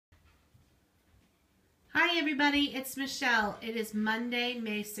Hi everybody, it's Michelle. It is Monday,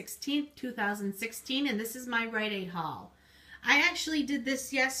 May 16th, 2016, and this is my Rite haul. I actually did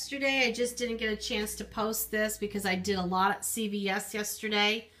this yesterday. I just didn't get a chance to post this because I did a lot at CVS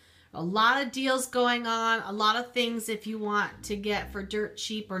yesterday. A lot of deals going on, a lot of things if you want to get for dirt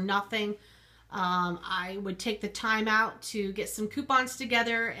cheap or nothing. I would take the time out to get some coupons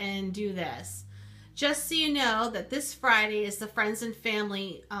together and do this. Just so you know that this Friday is the Friends and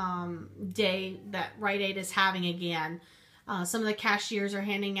Family Day that Rite Aid is having again. Some of the cashiers are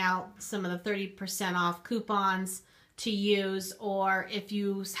handing out some of the 30% off coupons to use, or if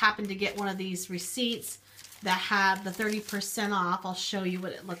you happen to get one of these receipts that have the 30% off, I'll show you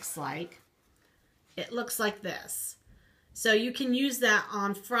what it looks like. It looks like this. So you can use that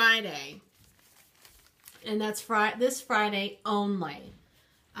on Friday, and that's this Friday only.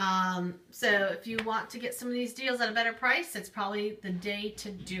 So if you want to get some of these deals at a better price, it's probably the day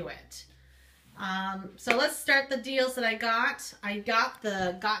to do it. So let's start the deals that I got. I got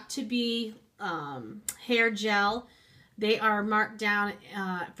the Got2b hair gel. They are marked down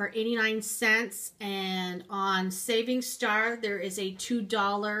for 89 cents, and on Saving Star there is a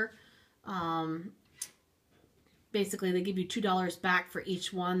 $2 basically they give you $2 back for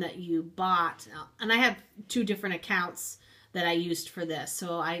each one that you bought, and I have two different accounts that I used for this.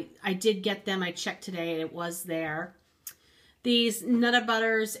 So I did get them. I checked today and it was there. These Nutter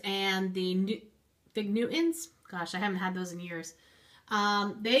Butters and the Fig Newtons. Gosh, I haven't had those in years.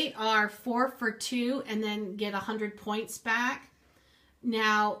 They are 4 for $2 and then get 100 points back.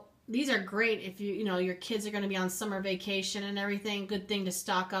 Now, these are great if you know your kids are going to be on summer vacation and everything. Good thing to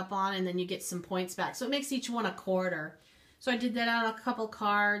stock up on, and then you get some points back. So it makes each one a quarter. So I did that on a couple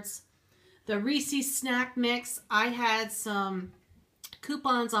cards. The Reese's Snack Mix, I had some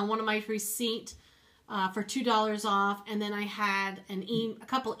coupons on one of my receipt for $2 off, and then I had a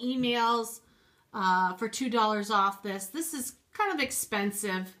couple emails for $2 off this. This is kind of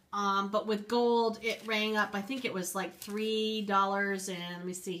expensive, but with gold, it rang up. I think it was like $3 and let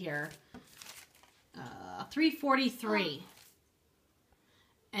me see here, $3.43.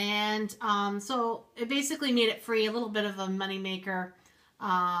 And so it basically made it free, a little bit of a moneymaker.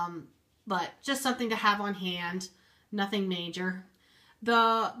 But just something to have on hand, nothing major.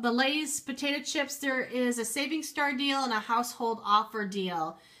 The Lay's potato chips, there is a Saving Star deal and a household offer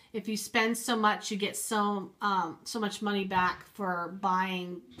deal. If you spend so much, you get so much money back for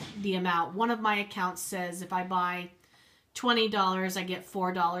buying the amount. One of my accounts says if I buy $20, I get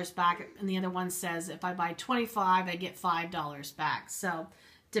 $4 back, and the other one says if I buy $25, I get $5 back. So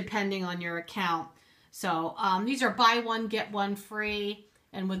depending on your account. So these are buy one, get one free.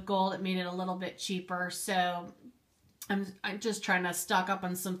 And with gold, it made it a little bit cheaper. So I'm just trying to stock up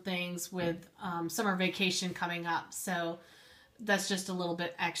on some things with summer vacation coming up. So that's just a little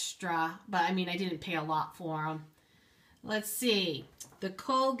bit extra. But, I mean, I didn't pay a lot for them. Let's see. The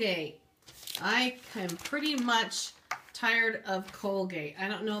Colgate. I am pretty much tired of Colgate. I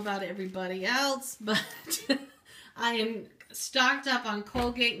don't know about everybody else, but I am stocked up on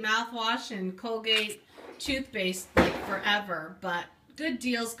Colgate mouthwash and Colgate toothpaste like forever. But good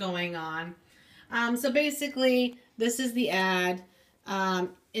deals going on. So basically, this is the ad.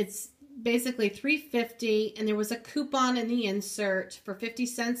 It's basically $3.50, and there was a coupon in the insert for 50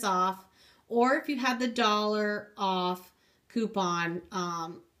 cents off, or if you had the $1 off coupon,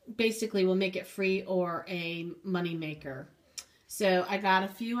 basically will make it free or a money maker. So I got a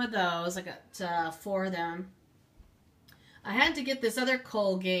few of those. I got 4 of them. I had to get this other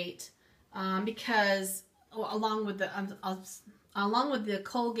Colgate because along with the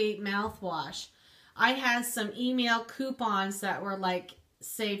Colgate mouthwash, I had some email coupons that were like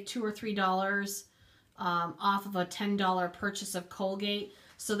save $2 or $3 off of a $10 purchase of Colgate.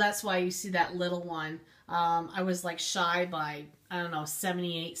 So that's why you see that little one. I was like shy by, I don't know,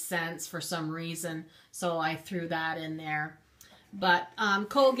 78 cents for some reason. So I threw that in there. But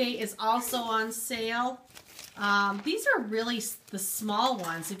Colgate is also on sale. These are really the small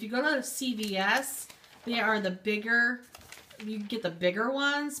ones. If you go to CVS, they are the bigger. You get the bigger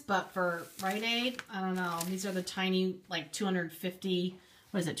ones, but for Rite Aid, I don't know. These are the tiny, like 250.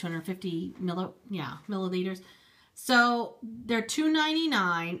 What is it? 250 milliliters. So they're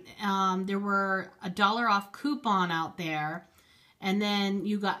 $2.99. There were a $1 off coupon out there, and then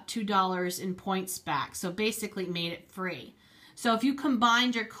you got $2 in points back. So basically, made it free. So if you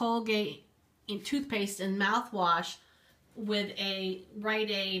combined your Colgate toothpaste and mouthwash with a Rite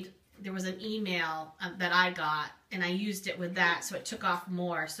Aid, there was an email that I got, and I used it with that, so it took off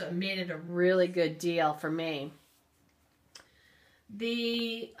more. So it made it a really good deal for me.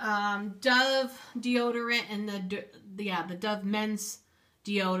 The Dove deodorant and the Dove men's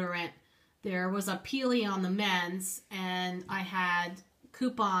deodorant there was a Peely on the men's, and I had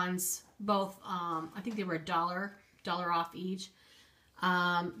coupons, both, I think they were $1 off each.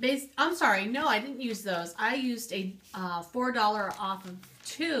 I'm sorry, no, I didn't use those. I used a $4 off of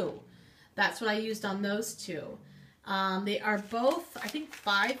 2. That's what I used on those 2. They are both, I think,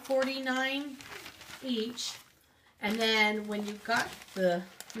 $5.49 each. And then when you got the,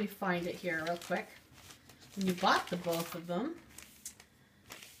 let me find it here real quick. When you bought the both of them,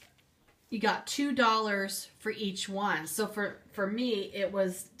 you got $2 for each one. So for me, it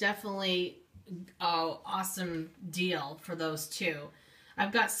was definitely an awesome deal for those 2.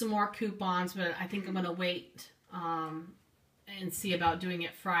 I've got some more coupons, but I think I'm going to wait and see about doing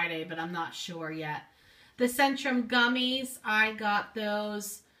it Friday, but I'm not sure yet. The Centrum gummies, I got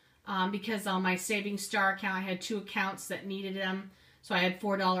those because on my Savings Star account, I had 2 accounts that needed them. So I had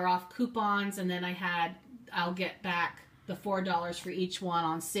 $4 off coupons, and then I'll get back the $4 for each one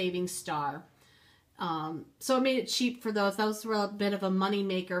on Savings Star. So it made it cheap for those. Those were a bit of a money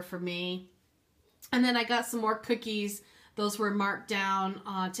maker for me. And then I got some more cookies. Those were marked down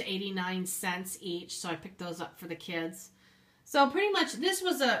to 89 cents each, so I picked those up for the kids. So pretty much this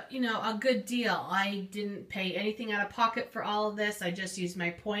was a good deal. I didn't pay anything out of pocket for all of this. I just used my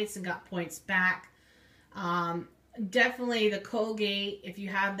points and got points back. Definitely the Colgate, if you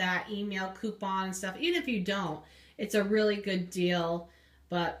have that email coupon and stuff, even if you don't, it's a really good deal.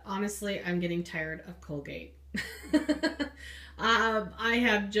 But honestly, I'm getting tired of Colgate. I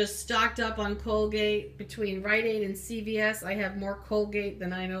have just stocked up on Colgate. Between Rite Aid and CVS, I have more Colgate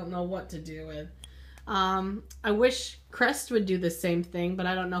than I don't know what to do with. I wish Crest would do the same thing, but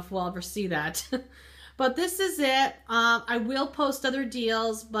I don't know if we'll ever see that. But this is it. I will post other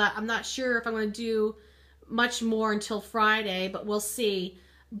deals, but I'm not sure if I'm going to do much more until Friday, but we'll see.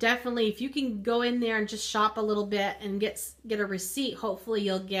 Definitely, if you can go in there and just shop a little bit and get a receipt, hopefully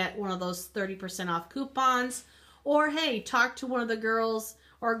you'll get one of those 30% off coupons. Or, hey, talk to one of the girls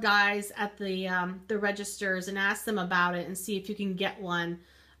or guys at the registers and ask them about it and see if you can get one.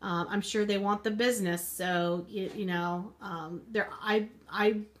 I'm sure they want the business, so,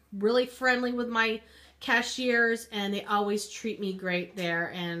 I'm really friendly with my cashiers, and they always treat me great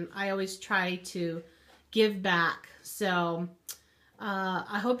there, and I always try to give back. So,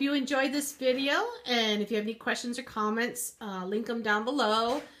 I hope you enjoyed this video, and if you have any questions or comments, link them down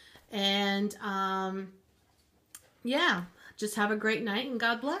below, and, yeah, just have a great night and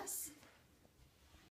God bless.